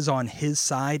who is on his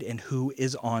side and who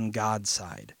is on God's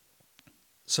side.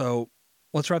 So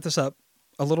let's wrap this up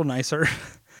a little nicer.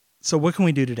 So what can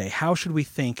we do today? How should we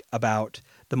think about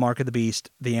the mark of the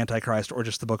beast, the Antichrist, or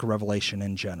just the book of Revelation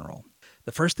in general?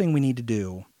 The first thing we need to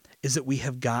do is that we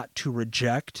have got to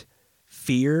reject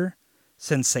fear,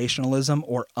 sensationalism,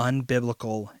 or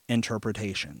unbiblical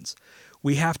interpretations.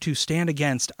 We have to stand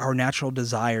against our natural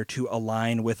desire to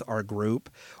align with our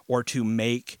group or to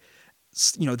make,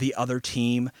 the other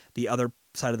team, the other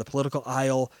side of the political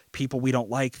aisle, people we don't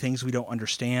like, things we don't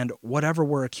understand, whatever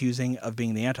we're accusing of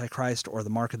being the Antichrist or the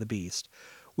mark of the beast.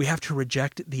 We have to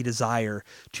reject the desire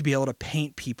to be able to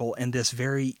paint people in this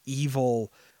very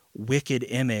evil, wicked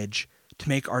image to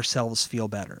make ourselves feel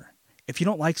better. If you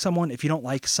don't like someone, if you don't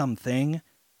like something,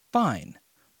 fine.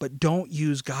 But don't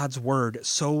use God's word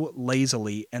so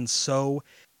lazily and so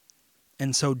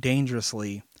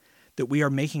dangerously that we are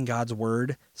making God's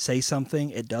word say something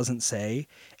it doesn't say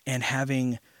and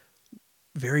having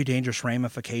very dangerous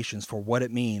ramifications for what it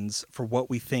means for what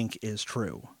we think is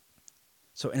true.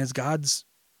 So, and as God's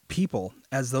people,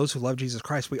 as those who love Jesus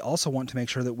Christ, we also want to make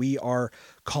sure that we are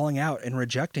calling out and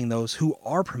rejecting those who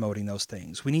are promoting those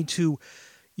things. We need to,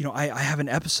 I have an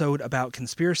episode about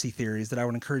conspiracy theories that I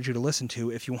would encourage you to listen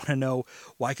to if you want to know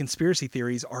why conspiracy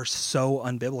theories are so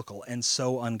unbiblical and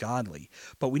so ungodly.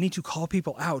 But we need to call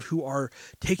people out who are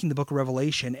taking the book of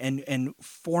Revelation and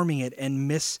forming it and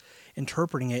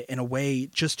misinterpreting it in a way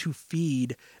just to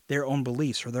feed their own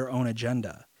beliefs or their own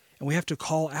agenda. And we have to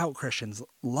call out Christians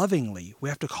lovingly. We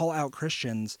have to call out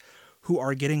Christians who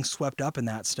are getting swept up in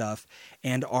that stuff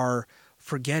and are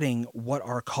forgetting what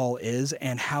our call is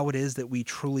and how it is that we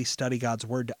truly study God's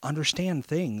word to understand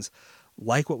things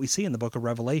like what we see in the book of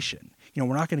Revelation.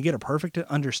 We're not going to get a perfect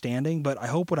understanding, but I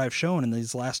hope what I've shown in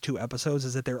these last 2 episodes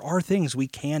is that there are things we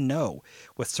can know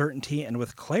with certainty and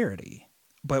with clarity.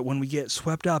 But when we get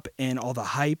swept up in all the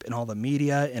hype and all the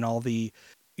media and all the,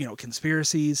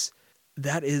 conspiracies,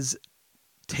 that is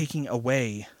taking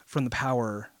away from the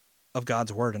power of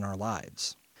God's word in our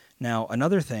lives. Now,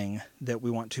 another thing that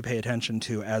we want to pay attention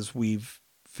to as we've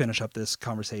finished up this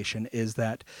conversation is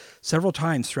that several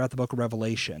times throughout the book of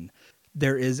Revelation,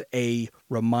 there is a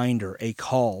reminder, a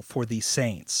call for the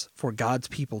saints, for God's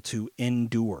people to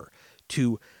endure,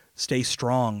 to stay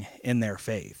strong in their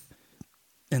faith.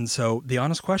 And so the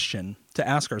honest question to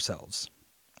ask ourselves,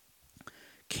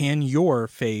 can your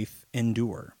faith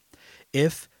endure?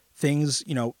 If things,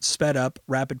 sped up,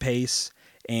 rapid pace,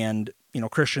 and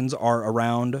Christians are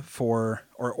around for,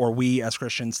 or we as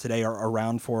Christians today are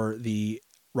around for the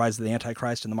rise of the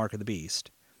Antichrist and the mark of the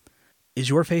beast, is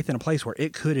your faith in a place where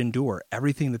it could endure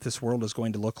everything that this world is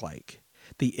going to look like?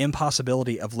 The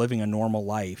impossibility of living a normal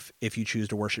life if you choose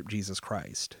to worship Jesus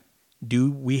Christ.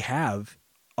 Do we have,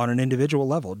 on an individual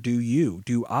level,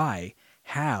 do I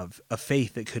have a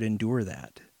faith that could endure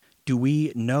that? Do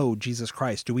we know Jesus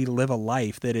Christ? Do we live a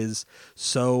life that is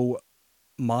so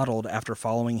modeled after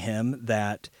following him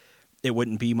that it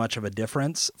wouldn't be much of a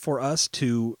difference for us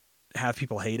to have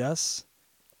people hate us?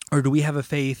 Or do we have a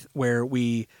faith where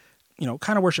we,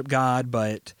 kind of worship God,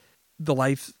 but the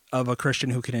life of a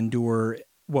Christian who can endure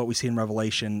what we see in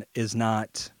Revelation is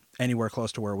not anywhere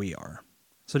close to where we are?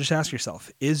 So just ask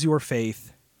yourself, is your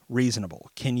faith reasonable?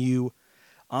 Can you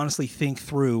honestly think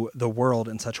through the world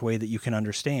in such a way that you can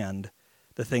understand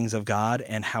the things of God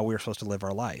and how we're supposed to live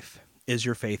our life? Is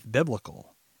your faith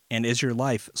biblical? And is your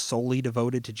life solely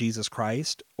devoted to Jesus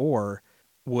Christ? Or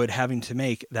would having to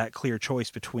make that clear choice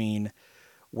between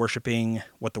worshiping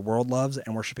what the world loves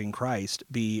and worshiping Christ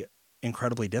be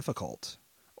incredibly difficult?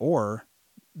 Or,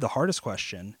 the hardest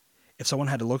question, if someone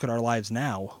had to look at our lives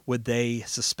now, would they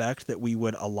suspect that we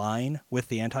would align with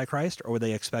the Antichrist, or would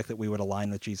they expect that we would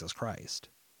align with Jesus Christ?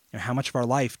 And how much of our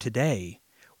life today,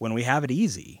 when we have it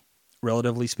easy,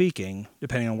 relatively speaking,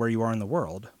 depending on where you are in the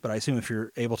world, but I assume if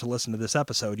you're able to listen to this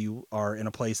episode, you are in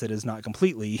a place that is not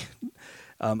completely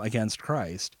against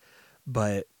Christ.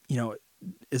 But,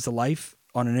 is the life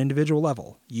on an individual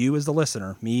level, you as the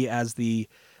listener, me as the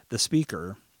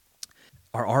speaker,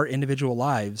 are our individual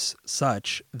lives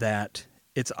such that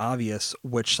it's obvious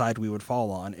which side we would fall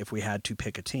on if we had to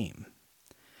pick a team?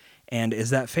 And is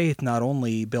that faith not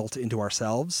only built into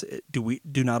ourselves? Do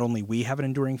not only we have an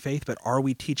enduring faith, but are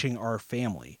we teaching our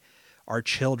family, our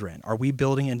children? Are we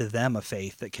building into them a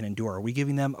faith that can endure? Are we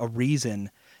giving them a reason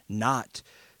not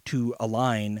to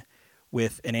align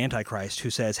with an Antichrist who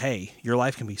says, hey, your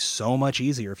life can be so much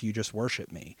easier if you just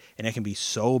worship me, and it can be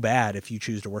so bad if you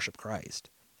choose to worship Christ?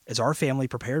 Is our family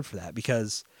prepared for that?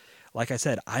 Because, like I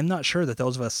said, I'm not sure that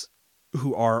those of us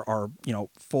who are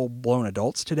full-blown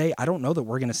adults today, I don't know that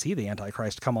we're going to see the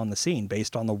Antichrist come on the scene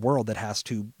based on the world that has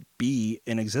to be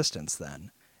in existence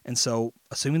then. And so,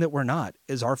 assuming that we're not,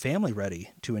 is our family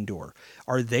ready to endure?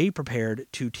 Are they prepared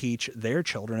to teach their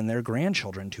children and their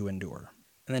grandchildren to endure?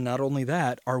 And then not only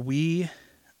that, are we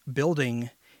building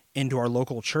into our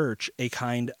local church a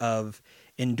kind of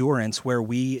endurance where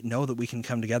we know that we can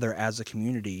come together as a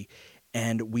community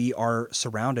and we are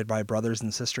surrounded by brothers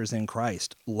and sisters in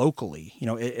Christ locally,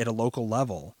 at a local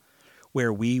level,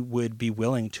 where we would be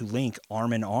willing to link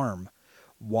arm in arm,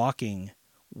 walking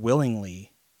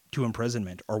willingly to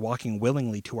imprisonment or walking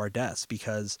willingly to our deaths,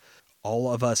 because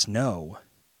all of us know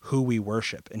who we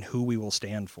worship and who we will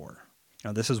stand for.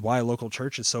 This is why local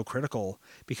church is so critical,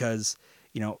 because,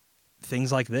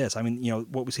 things like this,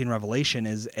 what we see in Revelation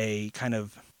is a kind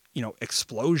of,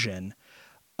 explosion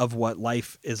of what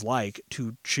life is like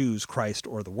to choose Christ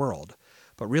or the world.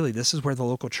 But really, this is where the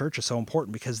local church is so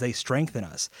important, because they strengthen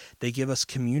us. They give us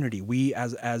community. We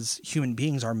as human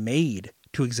beings are made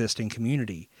to exist in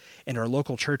community, and our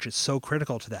local church is so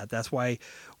critical to that. That's why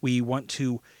we want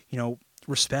to,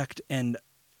 respect and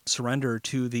surrender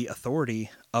to the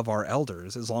authority of our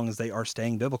elders as long as they are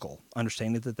staying biblical,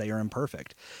 understanding that they are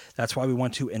imperfect. That's why we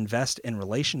want to invest in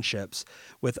relationships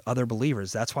with other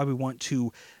believers. That's why we want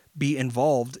to be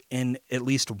involved in at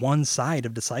least one side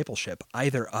of discipleship,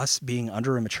 either us being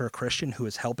under a mature Christian who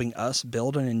is helping us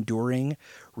build an enduring,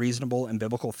 reasonable, and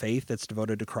biblical faith that's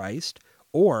devoted to Christ,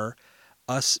 or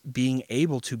us being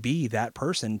able to be that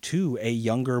person to a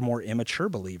younger, more immature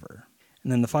believer.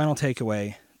 And then the final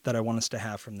takeaway that I want us to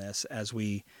have from this as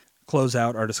we close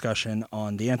out our discussion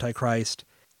on the Antichrist,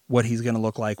 what he's going to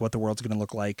look like, what the world's going to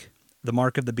look like, the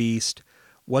mark of the beast,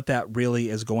 what that really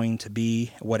is going to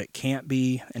be, what it can't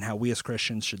be, and how we as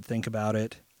Christians should think about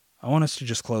it. I want us to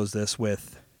just close this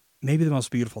with maybe the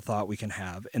most beautiful thought we can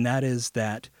have, and that is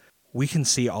that we can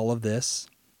see all of this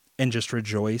and just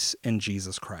rejoice in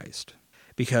Jesus Christ.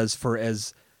 Because for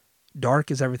as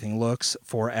dark as everything looks,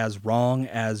 for as wrong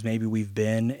as maybe we've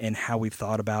been in how we've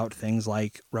thought about things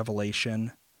like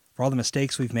Revelation, for all the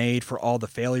mistakes we've made, for all the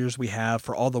failures we have,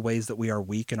 for all the ways that we are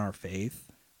weak in our faith,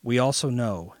 we also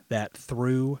know that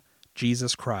through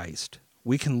Jesus Christ,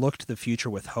 we can look to the future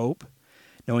with hope,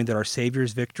 knowing that our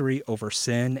Savior's victory over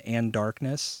sin and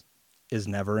darkness is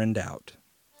never in doubt.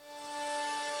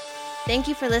 Thank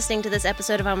you for listening to this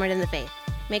episode of Onward in the Faith.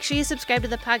 Make sure you subscribe to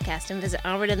the podcast and visit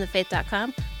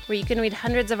onwardinthefaith.com, where you can read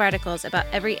hundreds of articles about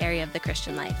every area of the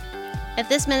Christian life. If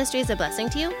this ministry is a blessing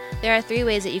to you, there are 3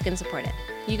 ways that you can support it.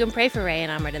 You can pray for Ray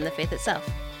and Onward in the Faith itself.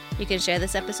 You can share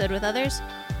this episode with others,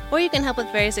 or you can help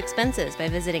with various expenses by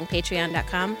visiting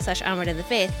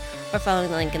patreon.com/onwardinthefaith or following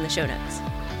the link in the show notes.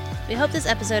 We hope this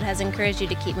episode has encouraged you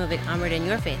to keep moving onward in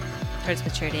your faith towards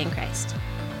maturity in Christ.